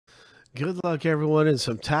Good luck, everyone, in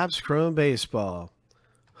some Topps Chrome baseball.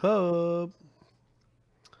 Hope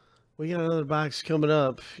we got another box coming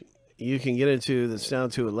up. You can get into that's down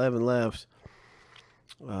to 11 left.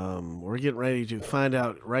 We're getting ready to find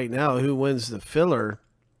out right now who wins the filler,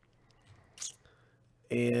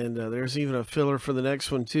 and there's even a filler for the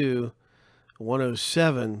next one too.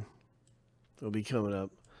 107 will be coming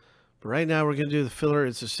up. But right now we're going to do the filler.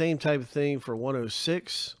 It's the same type of thing for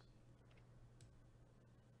 106.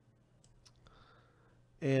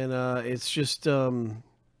 And it's just 9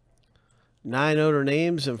 owner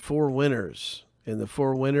names and 4 winners. And the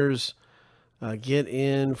 4 winners get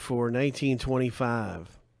in for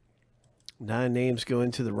 1925. 9 names go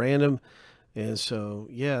into the random. And so,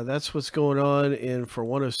 yeah, that's what's going on in for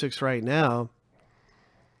 106 right now.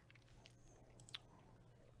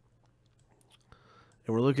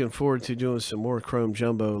 And we're looking forward to doing some more Chrome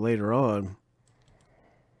Jumbo later on.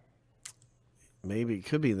 Maybe it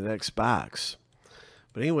could be the next box.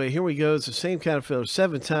 But anyway, here we go. It's the same kind of filler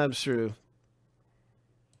 7 times through.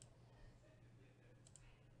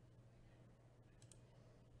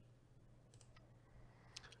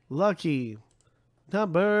 Lucky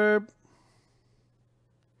number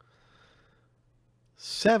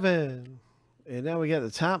 7. And now we got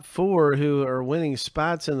the top 4 who are winning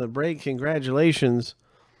spots in the break. Congratulations.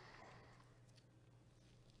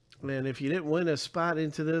 And if you didn't win a spot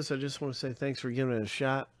into this, I just want to say thanks for giving it a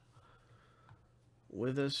shot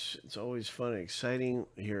with us. It's always fun and exciting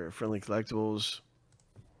here at Friendly Collectibles,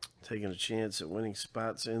 taking a chance at winning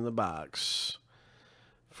spots in the box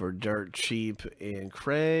for dirt cheap. And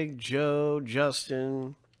Craig, Joe,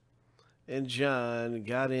 Justin, and John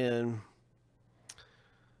got in,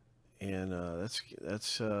 and that's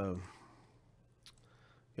going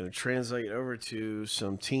to translate over to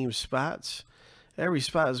some team spots. Every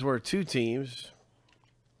spot is worth 2 teams.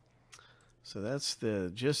 So that's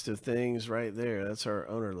the gist of things right there. That's our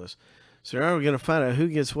owner list. So now we're going to find out who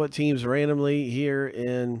gets what teams randomly here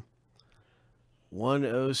in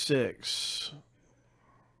 106.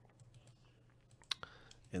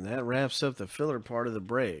 And that wraps up the filler part of the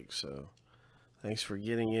break. So thanks for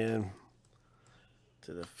getting in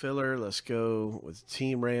to the filler. Let's go with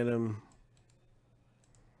team random.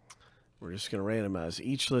 We're just going to randomize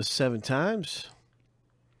each list 7 times.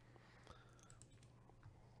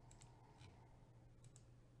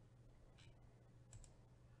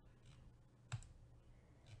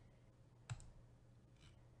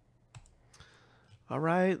 All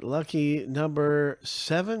right, lucky number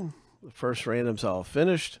 7. The first random's all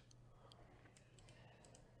finished.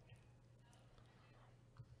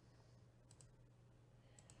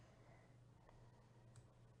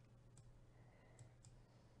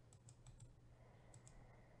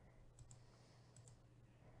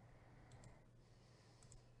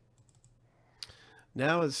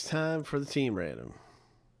 Now it's time for the team random.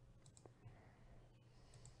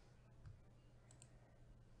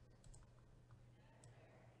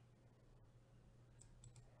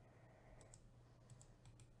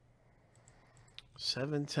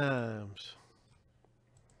 Seven times.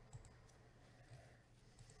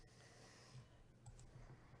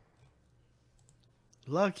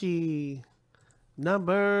 Lucky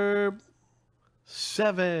number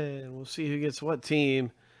 7. We'll see who gets what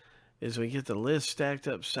team as we get the list stacked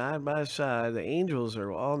up side by side. The Angels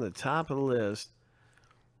are on the top of the list.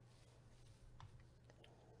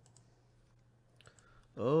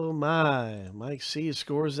 Oh my. Mike C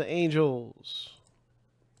scores the Angels.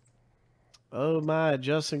 Oh my.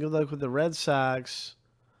 Justin, good luck with the Red Sox.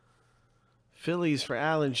 Phillies for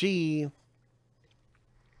Alan G.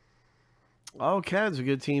 All kinds of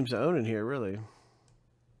good teams to own in here, really.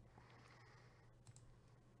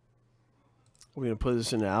 We're going to put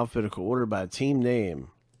this in alphabetical order by team name.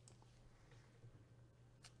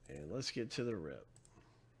 And let's get to the rip.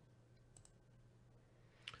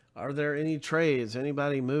 Are there any trades?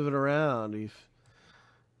 Anybody moving around? If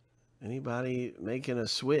anybody making a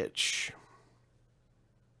switch?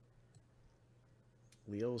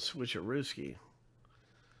 The old switcherooski.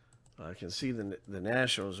 I can see the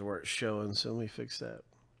Nationals where it's showing, so let me fix that.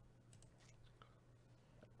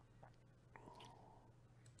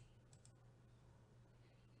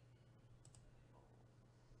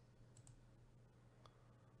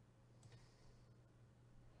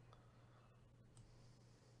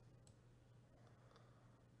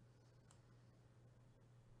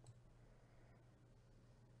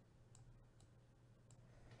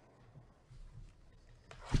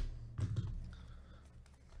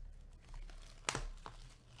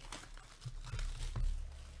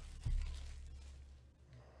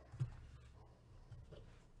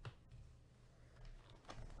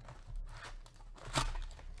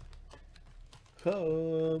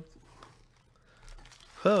 Hope.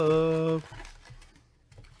 Hope.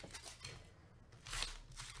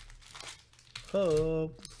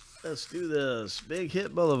 Hope. Let's do this. Big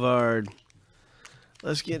Hit Boulevard.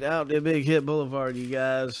 Let's get out to Big Hit Boulevard, you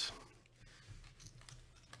guys.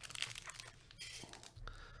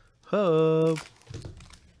 Hope.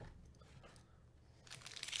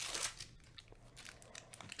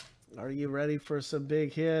 Are you ready for some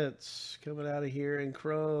big hits coming out of here in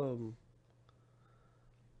Chrome?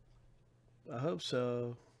 I hope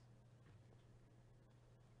so.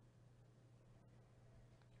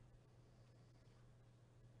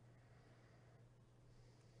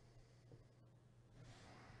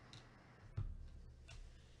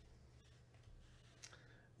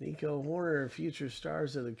 Nico Horner, future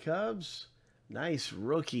stars of the Cubs. Nice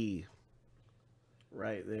rookie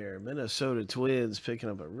right there. Minnesota Twins picking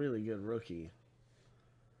up a really good rookie.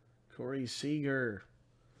 Corey Seager.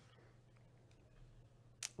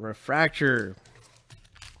 Refractor.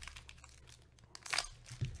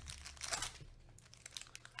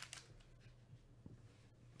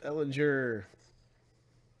 Bellinger.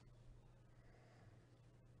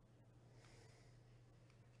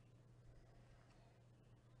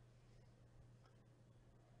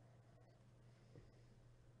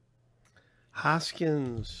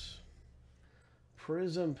 Hoskins.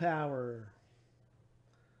 Prism Power.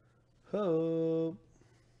 Hope.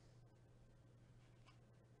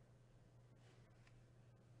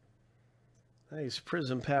 Nice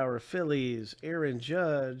Prism Power Phillies. Aaron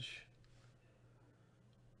Judge.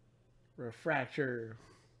 Refractor.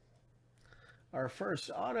 Our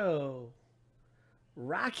first auto.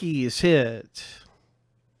 Rockies hit.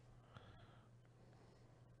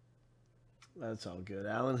 That's all good,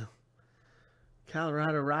 Alan.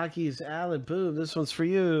 Colorado Rockies, Alan. Boom. This one's for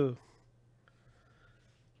you.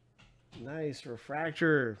 Nice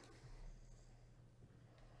refractor.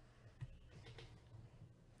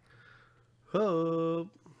 Hope.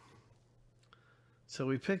 So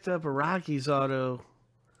we picked up a Rockies auto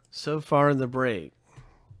so far in the break.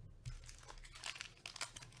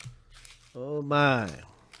 Oh my.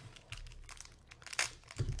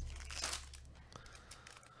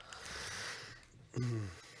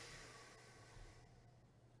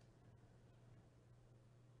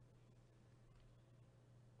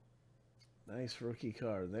 Nice rookie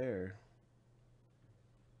card there.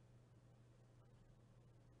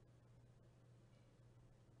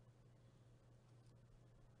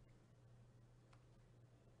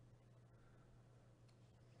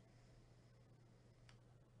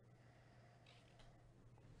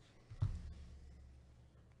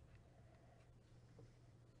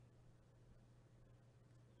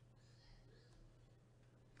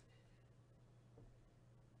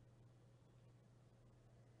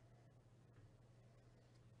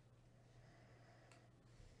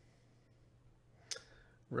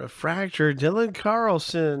 Refractor, Dylan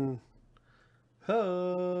Carlson.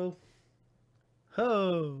 Ho.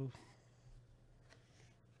 Ho.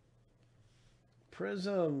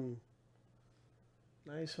 Prism.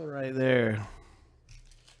 Nice one right there.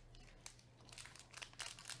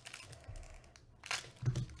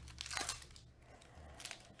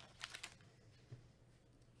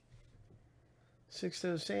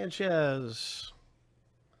 Sixto Sanchez.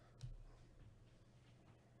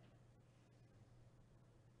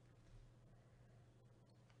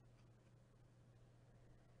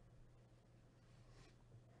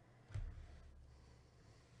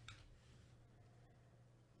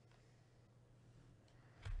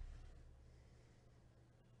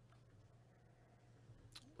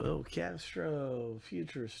 Will Castro,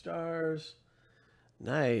 future stars.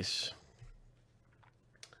 Nice.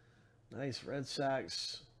 Nice Red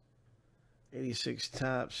Sox. 86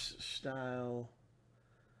 tops style.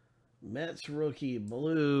 Mets rookie,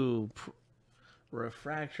 blue.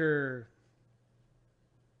 Refractor.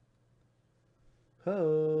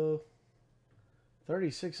 Ho.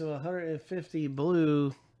 36 of 150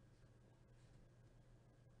 blue.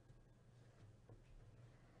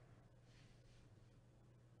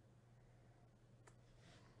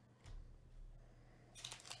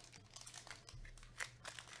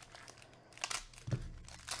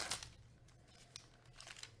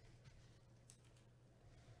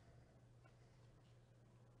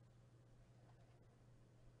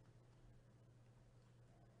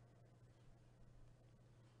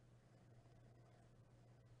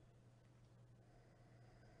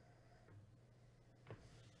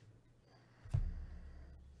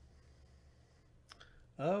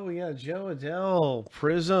 Oh, we got Joe Adele,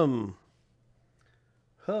 Prism.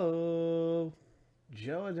 Ho.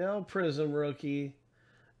 Joe Adele, Prism rookie.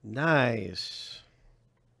 Nice.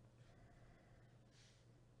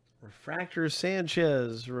 Refractor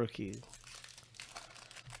Sanchez rookie.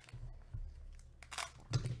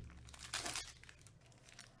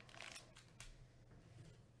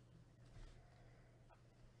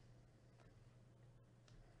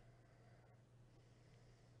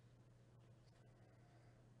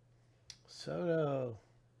 Soto.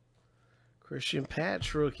 Christian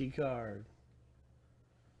Patch rookie card.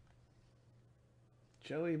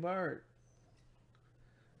 Joey Bart.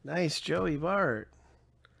 Nice Joey Bart.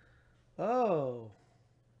 Oh.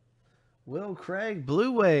 Will Craig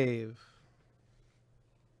Blue Wave.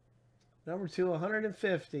 Number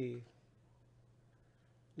 250.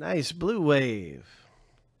 Nice Blue Wave.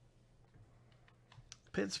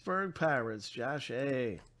 Pittsburgh Pirates, Josh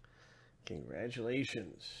A.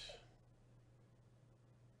 Congratulations.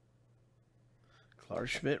 Clark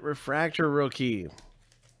Schmidt Refractor rookie.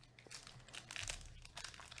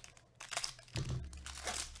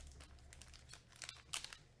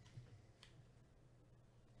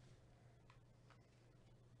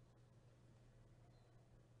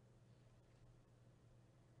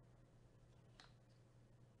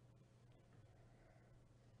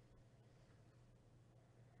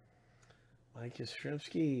 Mike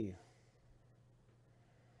Yastrzemski.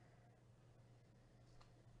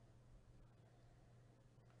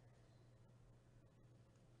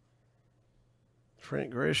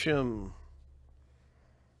 Trent Grisham.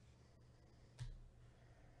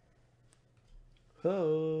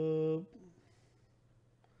 Hope.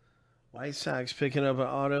 White Sox picking up an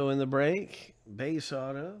auto in the break. Base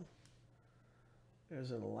auto.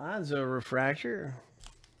 There's an Alonso refractor.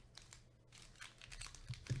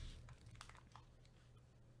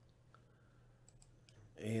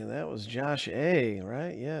 And that was Josh A,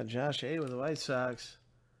 right? Yeah, Josh A with the White Sox.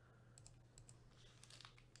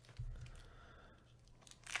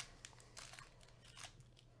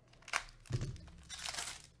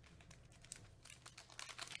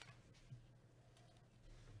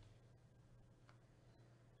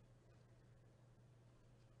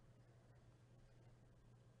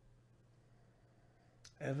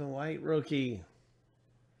 Evan White rookie.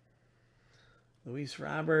 Luis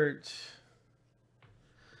Robert.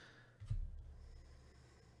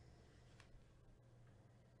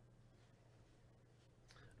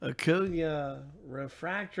 Acuna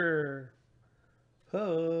refractor.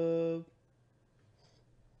 Hope.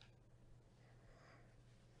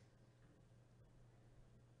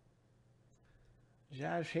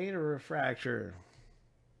 Josh Hader refractor.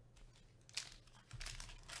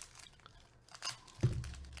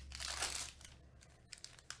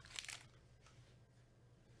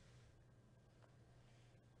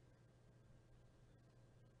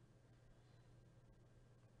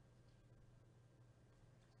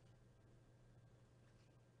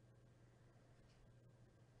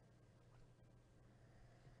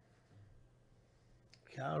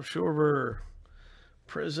 Kyle Schwarber,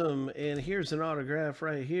 Prism, and here's an autograph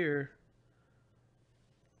right here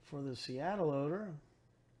for the Seattle owner.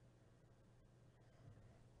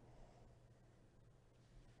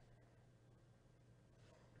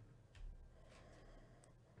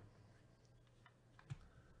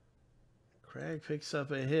 Craig picks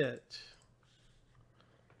up a hit.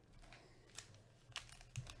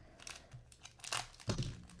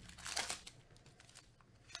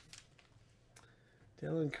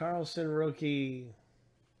 Dylan Carlson rookie.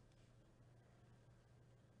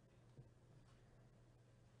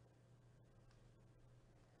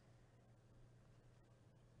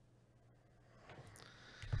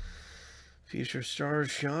 Future Stars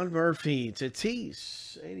Sean Murphy.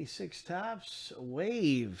 Tatis. 86 tops.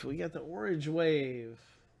 Wave. We got the Orange Wave.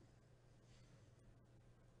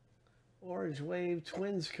 Orange Wave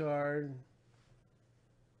Twins card.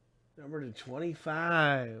 Number to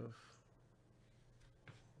 25.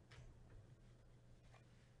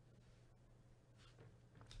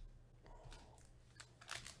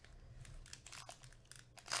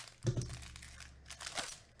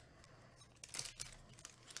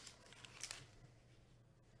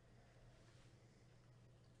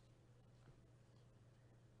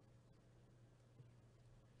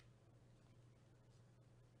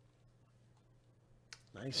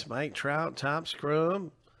 Nice Mike Trout, top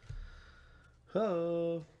scrum.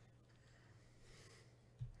 Oh.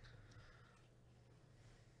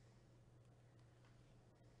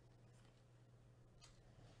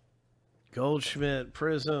 Goldschmidt,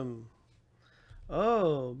 Prism.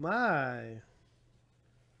 Oh, my.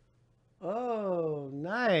 Oh,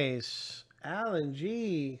 nice. Alan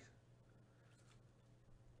G.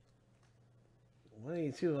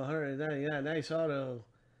 182, 199. Nice auto.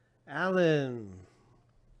 Allen.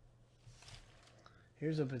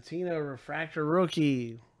 Here's a Patino refractor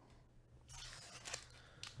rookie.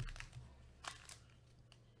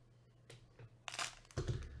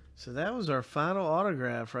 So that was our final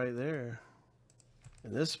autograph right there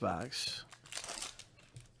in this box.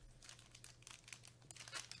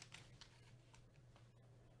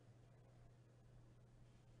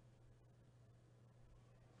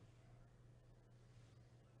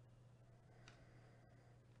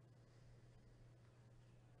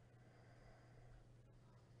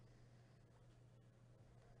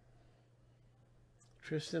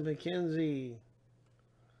 Tristan McKenzie.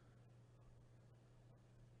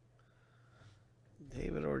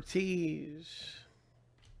 David Ortiz.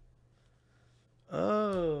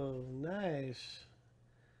 Oh, nice.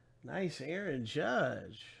 Nice Aaron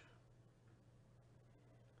Judge.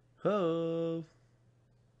 Oh.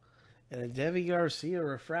 And a Devi Garcia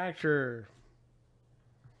refractor.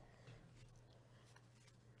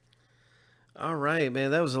 All right,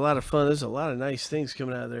 man. That was a lot of fun. There's a lot of nice things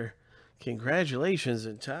coming out of there. Congratulations,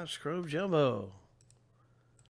 and Topps Chrome Jumbo.